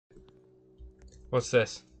What's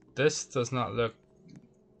this? This does not look...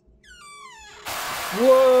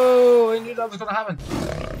 Whoa! I knew that was gonna happen.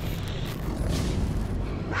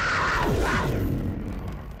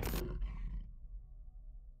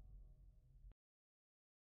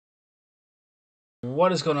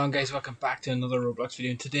 What is going on, guys? Welcome back to another Roblox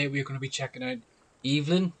video, and today we are going to be checking out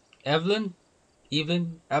Evelyn. I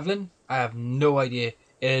have no idea.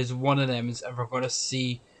 It is one of them, and we're going to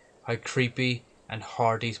see how creepy and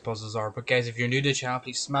hard these puzzles are. But guys, if you're new to the channel,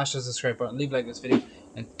 please smash the subscribe button, leave a like this video,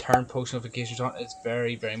 and turn post notifications on. It's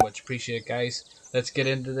very, very much appreciated, guys. Let's get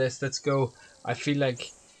into this. Let's go. I feel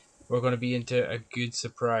like we're going to be into a good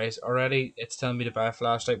surprise already. It's telling me to buy a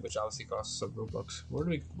flashlight, which obviously costs some Robux. Where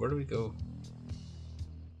do we go?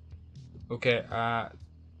 Okay, oh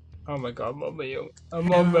my god, I'm on my own.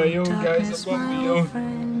 I'm on my own, guys. I'm on my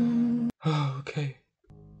own. Okay.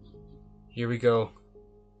 Here we go.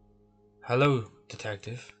 Hello,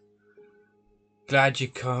 detective. Glad you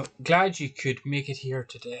could make it here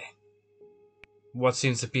today. What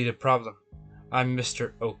seems to be the problem? I'm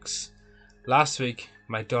Mr. Oaks. Last week,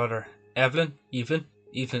 my daughter, Evelyn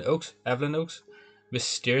Oaks,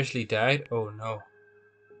 mysteriously died. Oh no.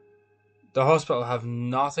 The hospital have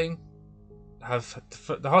not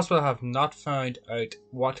found out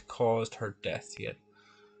what caused her death yet.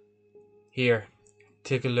 Here,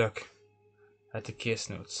 take a look at the case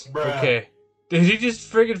notes. Bruh. Okay. Dude, he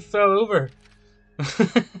just friggin' fell over.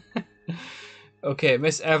 Okay,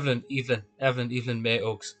 Miss Evelyn May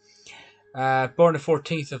Oaks. Born the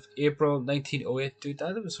 14th of April 1908. Dude,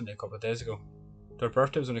 that was only a couple of days ago. Her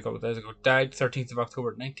birthday was only a couple of days ago. Died 13th of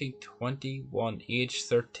October 1921, age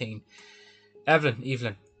 13.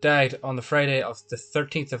 Evelyn died on the Friday of the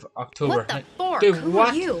 13th of October. What the fork? Dude, Who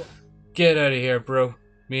what? are you? Get out of here, bro.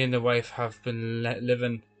 Me and the wife have been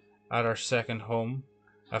living at our second home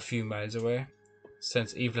a few miles away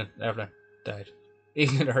since Evelyn died.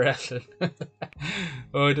 Evelyn or Evelyn.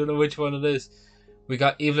 Oh, I don't know which one it is. We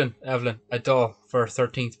got Evelyn, a doll for her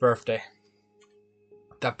 13th birthday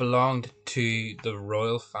that belonged to the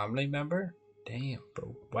royal family member. Damn,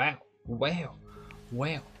 bro. Wow.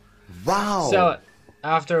 Sell it.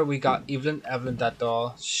 After we got Evelyn that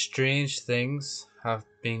doll, strange things have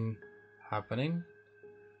been happening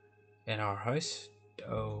in our house.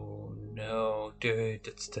 Oh no, dude,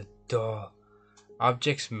 it's the doll.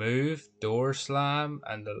 Objects move, doors slam,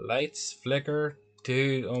 and the lights flicker.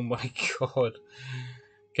 Dude, oh my god.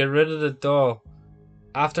 Get rid of the doll.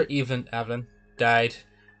 After Evelyn died,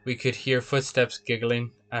 we could hear footsteps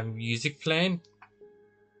giggling and music playing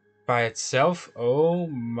by itself. Oh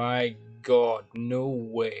my god, no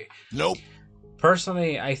way. Nope.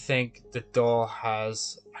 Personally, I think the doll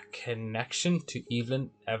has a connection to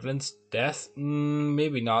Evelyn's death.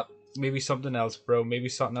 Maybe not. Maybe something else, bro. Maybe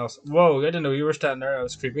something else. Whoa, I didn't know you were standing there. That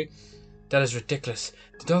was creepy. That is ridiculous.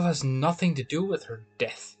 The doll has nothing to do with her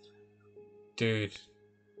death. Dude,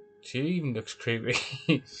 she even looks creepy.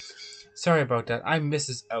 Sorry about that. I'm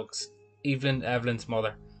Mrs. Oaks, Evelyn's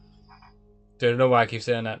mother. Don't know why I keep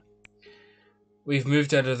saying that. We've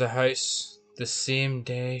moved out of the house the same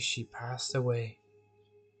day she passed away.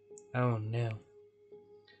 Oh no.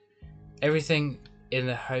 Everything in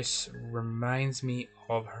the house reminds me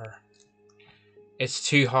of her. It's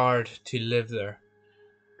too hard to live there.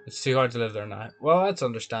 It's too hard to live there now. Well, that's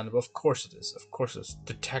understandable. Of course it is. Of course it is.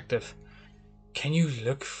 Detective, can you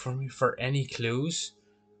look for me for any clues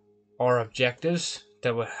or objectives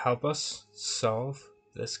that would help us solve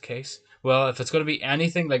this case? Well, if it's going to be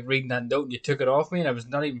anything like reading that note and you took it off me and I was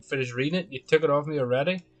not even finished reading it, you took it off me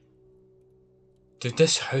already? Dude,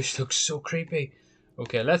 this house looks so creepy.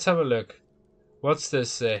 Okay, let's have a look. What's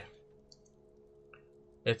this say?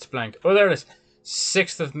 It's blank. Oh, there it is.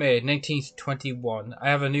 6th of May, 1921. I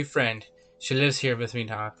have a new friend. She lives here with me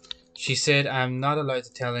now. She said I'm not allowed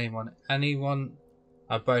to tell anyone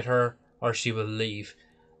about her or she will leave.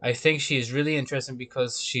 I think she is really interesting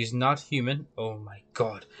because she's not human. Oh my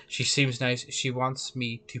god. She seems nice. She wants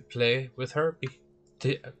me to play with her.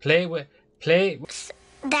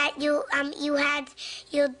 That you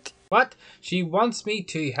What? She wants me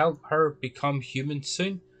to help her become human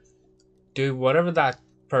soon? Dude, whatever that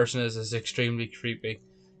person is extremely creepy.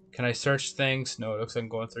 Can I search things? No, it looks like I'm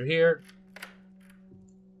going through here.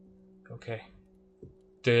 Okay.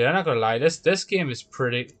 Dude, I'm not gonna lie. This game is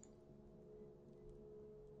pretty...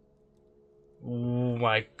 Oh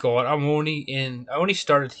my god, I only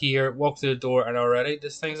started here, walked through the door, and already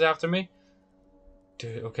this thing's after me?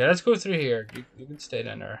 Dude, okay, let's go through here. You can stay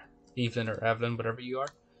down there. Evelyn or Evelyn, whatever you are.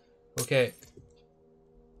 Okay.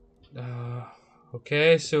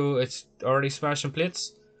 Okay, so it's already smashing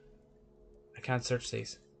plates. I can't search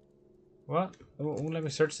these. What? It won't let me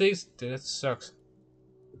search these? Dude, that sucks.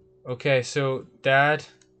 Okay, so Dad,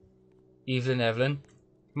 Evelyn, Evelyn,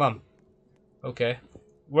 Mum. Okay,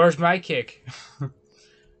 where's my cake?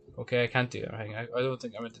 Okay, I can't do anything. I don't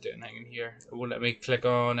think I'm meant to do anything in here. It won't let me click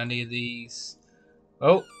on any of these.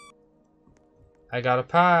 Oh, I got a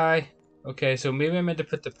pie. Okay, so maybe I meant to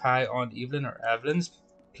put the pie on Evelyn or Evelyn's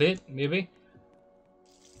plate, maybe?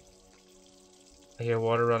 I hear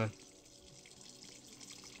water running.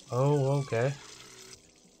 Oh, okay.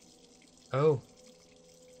 Oh,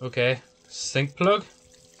 okay. Sink plug?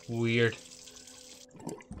 Weird.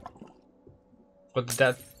 What did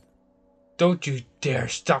that... Don't you dare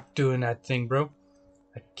stop doing that thing, bro.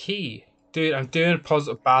 A key. Dude, I'm doing a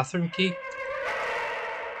puzzle. Bathroom key?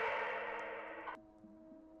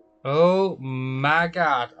 Oh my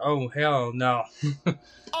god. Oh, hell no.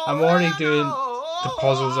 I'm already doing the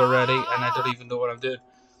puzzles already, and I don't even know what I'm doing.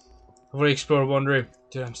 I've already explored one room.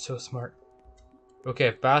 Dude, I'm so smart.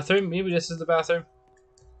 Okay, bathroom? Maybe this is the bathroom?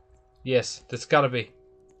 Yes, that's gotta be.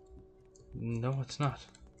 No, it's not.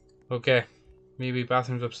 Okay, maybe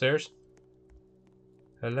bathroom's upstairs?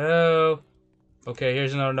 Hello? Okay,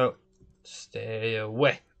 here's another note. Stay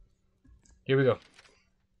away. Here we go.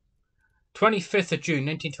 25th of June,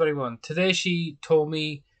 1921. Today she told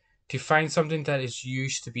me to find something that is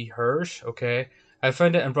used to be hers, okay? I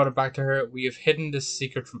found it and brought it back to her. We have hidden this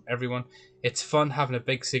secret from everyone. It's fun having a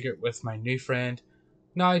big secret with my new friend.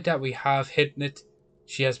 Now that we have hidden it,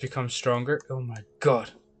 she has become stronger. Oh my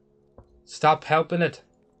god. Stop helping it.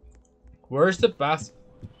 Where's the bath?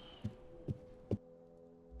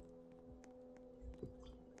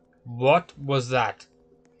 What was that?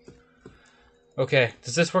 Okay,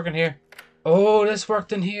 does this work in here? Oh, this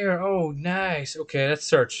worked in here. Oh, nice. Okay, let's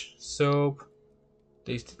search. Soap.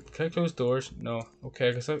 These. Can I close doors? No. Okay,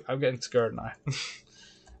 because I'm getting scared now.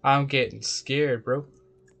 I'm getting scared, bro.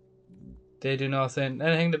 They do nothing.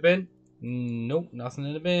 Anything in the bin? Nope, nothing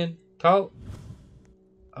in the bin. Towel.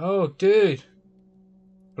 Oh, dude.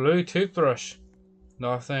 Blue toothbrush.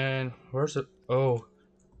 Nothing. Where's it? Oh,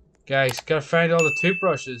 guys, gotta find all the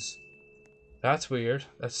toothbrushes. That's weird.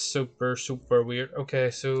 That's super, super weird. Okay,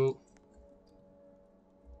 so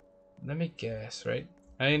let me guess, right?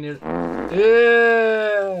 I need.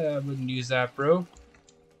 Yeah, I wouldn't use that, bro.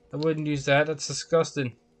 I wouldn't use that. That's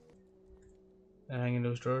disgusting. Hang in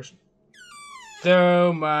those drawers.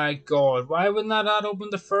 Oh my god! Why wouldn't that open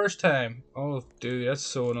the first time? Oh, dude, that's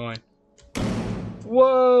so annoying.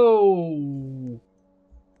 Whoa!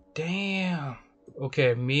 Damn.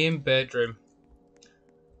 Okay, main bedroom.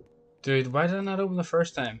 Dude, why did it not open the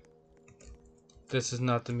first time? This is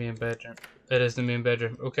not the main bedroom. It is the main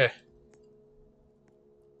bedroom. Okay.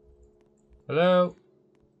 Hello?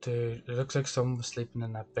 Dude, it looks like someone was sleeping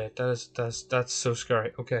in that bed. That's so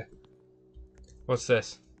scary. Okay. What's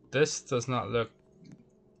this? This does not look...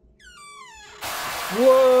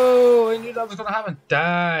 Whoa! I knew that was gonna happen.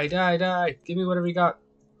 Die, die, die. Give me whatever you got.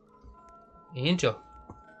 Angel.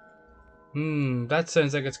 That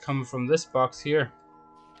sounds like it's coming from this box here.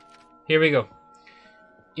 Here we go.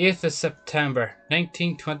 8th of September,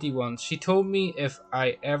 1921. She told me if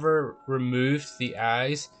I ever removed the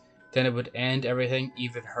eyes, then it would end everything,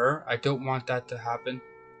 even her. I don't want that to happen.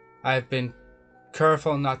 I've been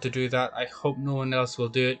careful not to do that. I hope no one else will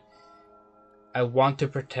do it. I want to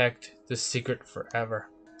protect the secret forever.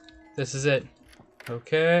 This is it.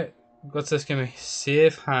 Okay. What's this give me?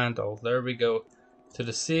 Safe handle. There we go. To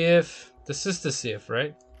the safe. This is the safe,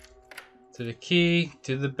 right? To the key.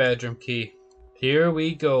 To the bedroom key. Here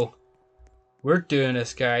we go. We're doing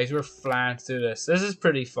this, guys. We're flying through this. This is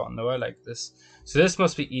pretty fun, though. I like this. So this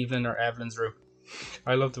must be Evelyn or Evelyn's room.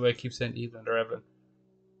 I love the way I keep saying Evelyn or Evelyn.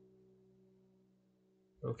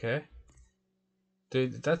 Okay.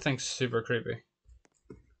 Dude, that thing's super creepy.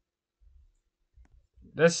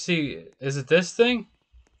 Let's see. Is it this thing?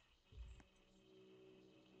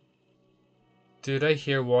 Dude, I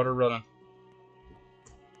hear water running.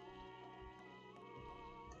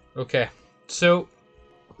 Okay. So,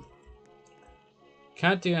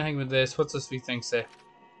 can't do anything with this. What's this wee thing say?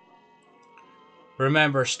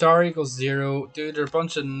 Remember, star equals 0. Dude, there are a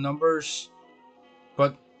bunch of numbers.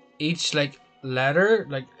 But each, like, letter,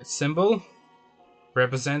 like, symbol,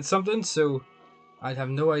 represents something. So, I'd have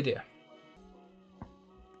no idea.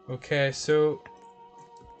 Okay, so...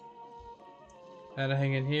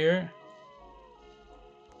 anything in here?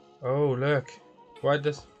 Oh, look. Why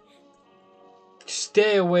does...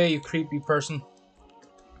 Stay away, you creepy person.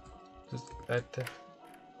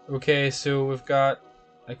 Okay, so we've got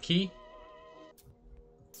a key.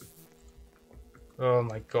 Oh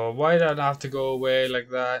my god, why did I have to go away like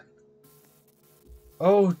that?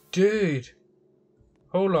 Oh, dude.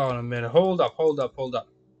 Hold on a minute. Hold up.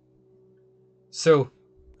 So,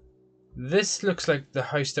 This looks like the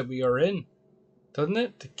house that we are in, doesn't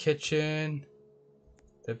it? The kitchen,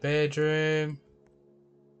 the bedroom.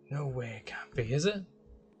 No way, it can't be, is it?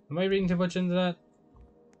 Am I reading too much into that?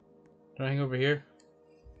 Anything over here?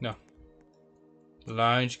 No.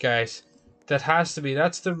 Lounge, guys. That has to be.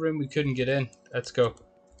 That's the room we couldn't get in. Let's go.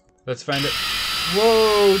 Let's find it.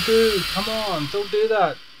 Whoa, dude. Come on. Don't do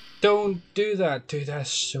that. Don't do that. Dude,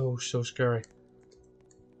 that's so scary.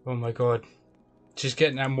 Oh my god. She's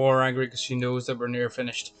getting more angry because she knows that we're near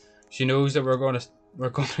finished. She knows that we're gonna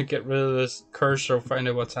get rid of this curse or find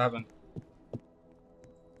out what's happened.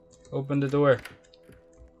 Open the door.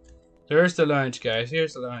 There's the lounge, guys.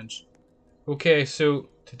 Here's the lounge. Okay, so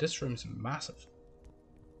dude, this room's massive.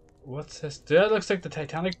 What's this? That looks like the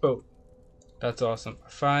Titanic boat. That's awesome. A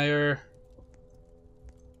fire.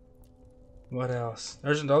 What else?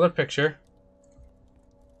 There's another picture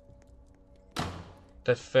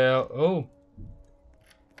that fell. Oh,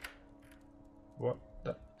 what?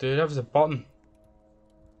 Dude, that was a button.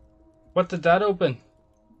 What did that open?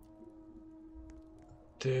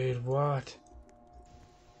 Dude, what?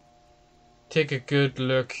 Take a good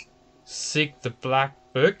look. Seek the black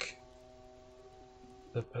book.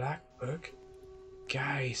 The black book?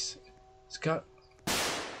 Guys, it's got...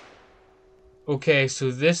 Okay,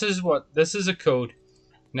 so this is a code.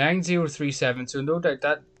 9037, so no doubt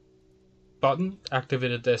that button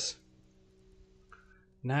activated this.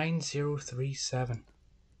 9037.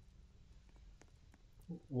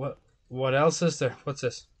 What else is there? What's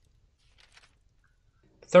this?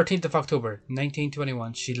 13th of October,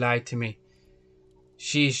 1921. She lied to me.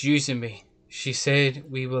 She's using me. She said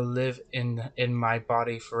we will live in my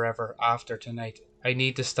body forever after tonight. I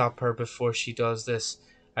need to stop her before she does this.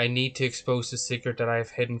 I need to expose the secret that I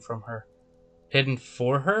have hidden from her. Hidden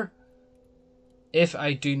for her? If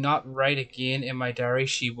I do not write again in my diary,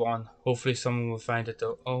 she won. Hopefully someone will find it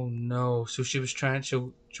though. Oh no. So she was trying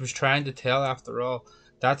to tell after all.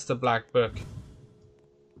 That's the black book.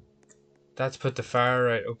 That's put the fire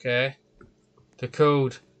out, okay. The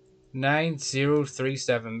code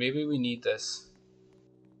 9037. Maybe we need this.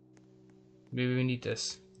 Maybe we need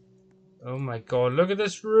this. Oh my god, look at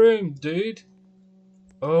this room, dude.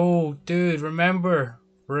 Oh, dude, remember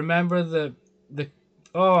the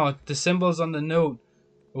symbols on the note.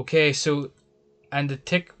 Okay, so and the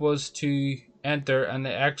tick was to enter and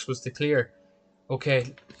the X was to clear.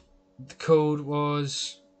 Okay, the code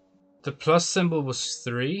was the plus symbol was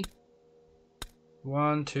 3.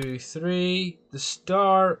 1, 2, 3. The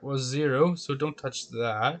star was 0, so don't touch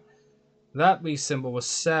that. That wee symbol was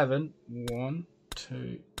 7. 1,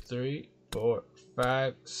 2, 3, 4,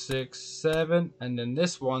 5, 6, 7, and then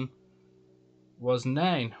this one was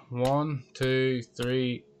 9. 1, 2,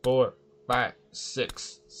 3, 4, 5,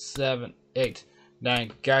 6, 7, 8,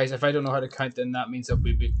 9. Guys, if I don't know how to count, then that means that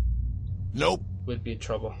we'd be in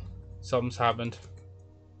trouble. Something's happened.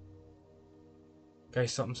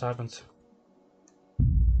 Guys, something's happened.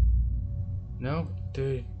 No,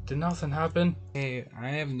 dude, did nothing happen? Hey, I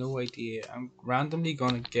have no idea. I'm randomly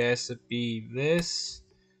gonna guess it'd be this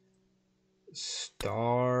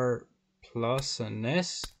star plus and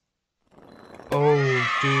this. Oh,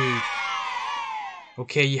 dude.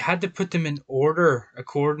 Okay, you had to put them in order.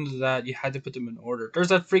 According to that, you had to put them in order. There's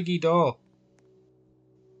that freaky doll.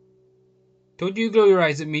 Don't you glow your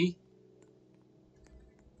eyes at me.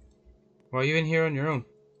 Why are you in here on your own?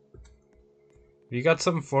 You got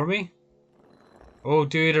something for me? Oh,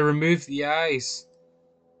 dude, I removed the eyes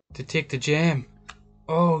to take the gem.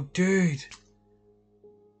 Oh, dude.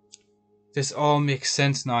 This all makes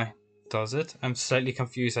sense now. Does it? I'm slightly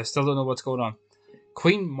confused. I still don't know what's going on.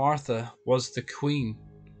 Queen Martha was the queen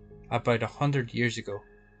about 100 years ago,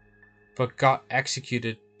 but got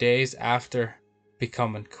executed days after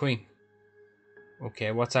becoming queen.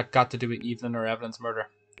 Okay, what's that got to do with Evelyn or Evelyn's murder?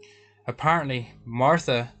 Apparently,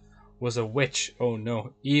 Martha was a witch. Oh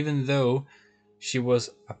no, even though she was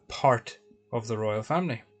a part of the royal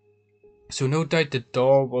family. So no doubt the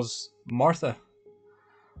doll was Martha.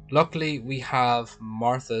 Luckily, we have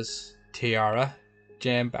Martha's tiara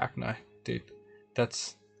gem back now. Dude,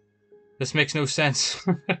 this makes no sense.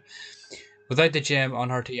 Without the gem on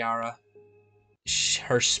her tiara,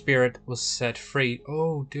 her spirit was set free.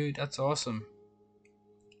 Oh, dude, that's awesome.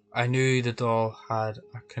 I knew the doll had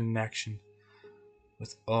a connection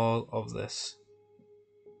with all of this.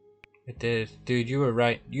 It did. Dude, you were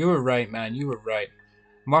right. You were right, man. You were right.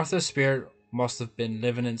 Martha's spirit must have been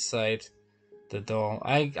living inside the doll.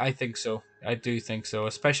 I think so. I do think so.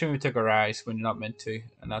 Especially when we took her eyes when you're not meant to.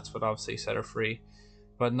 And that's what obviously set her free.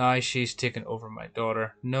 But now she's taken over my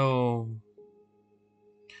daughter. No.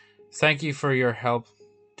 Thank you for your help,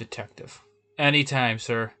 detective. Anytime,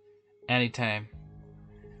 sir. anytime.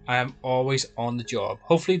 I am always on the job.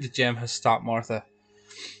 Hopefully the gym has stopped Martha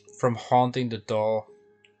from haunting the doll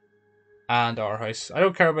and our house. I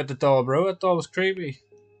don't care about the doll, bro. That doll was creepy.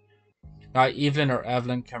 Now Evelyn or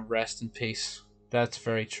Evelyn can rest in peace. That's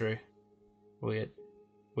very true. Wait.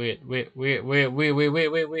 Wait.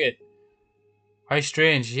 How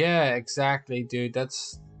strange. Yeah, exactly, dude.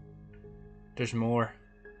 There's more.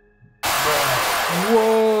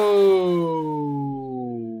 Whoa.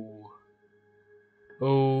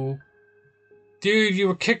 Oh. Dude, you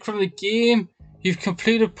were kicked from the game. You've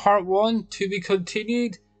completed part 1, to be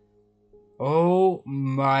continued. Oh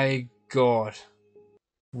my god.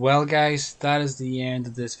 Well guys, that is the end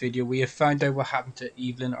of this video. We have found out what happened to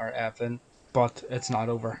Evelyn or Evelyn, but it's not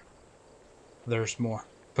over. There's more.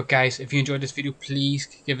 But guys, if you enjoyed this video, please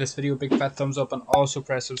give this video a big fat thumbs up and also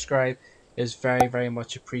press subscribe. It's very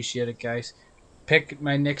much appreciated, guys. Pick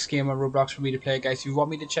my next game on Roblox for me to play, guys. If you want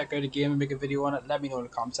me to check out a game and make a video on it, let me know in the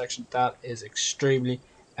comment section. That is extremely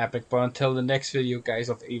epic. But until the next video, guys,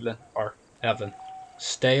 of Evelyn or Evelyn,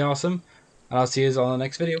 stay awesome, and I'll see you all in the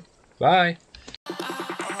next video. Bye.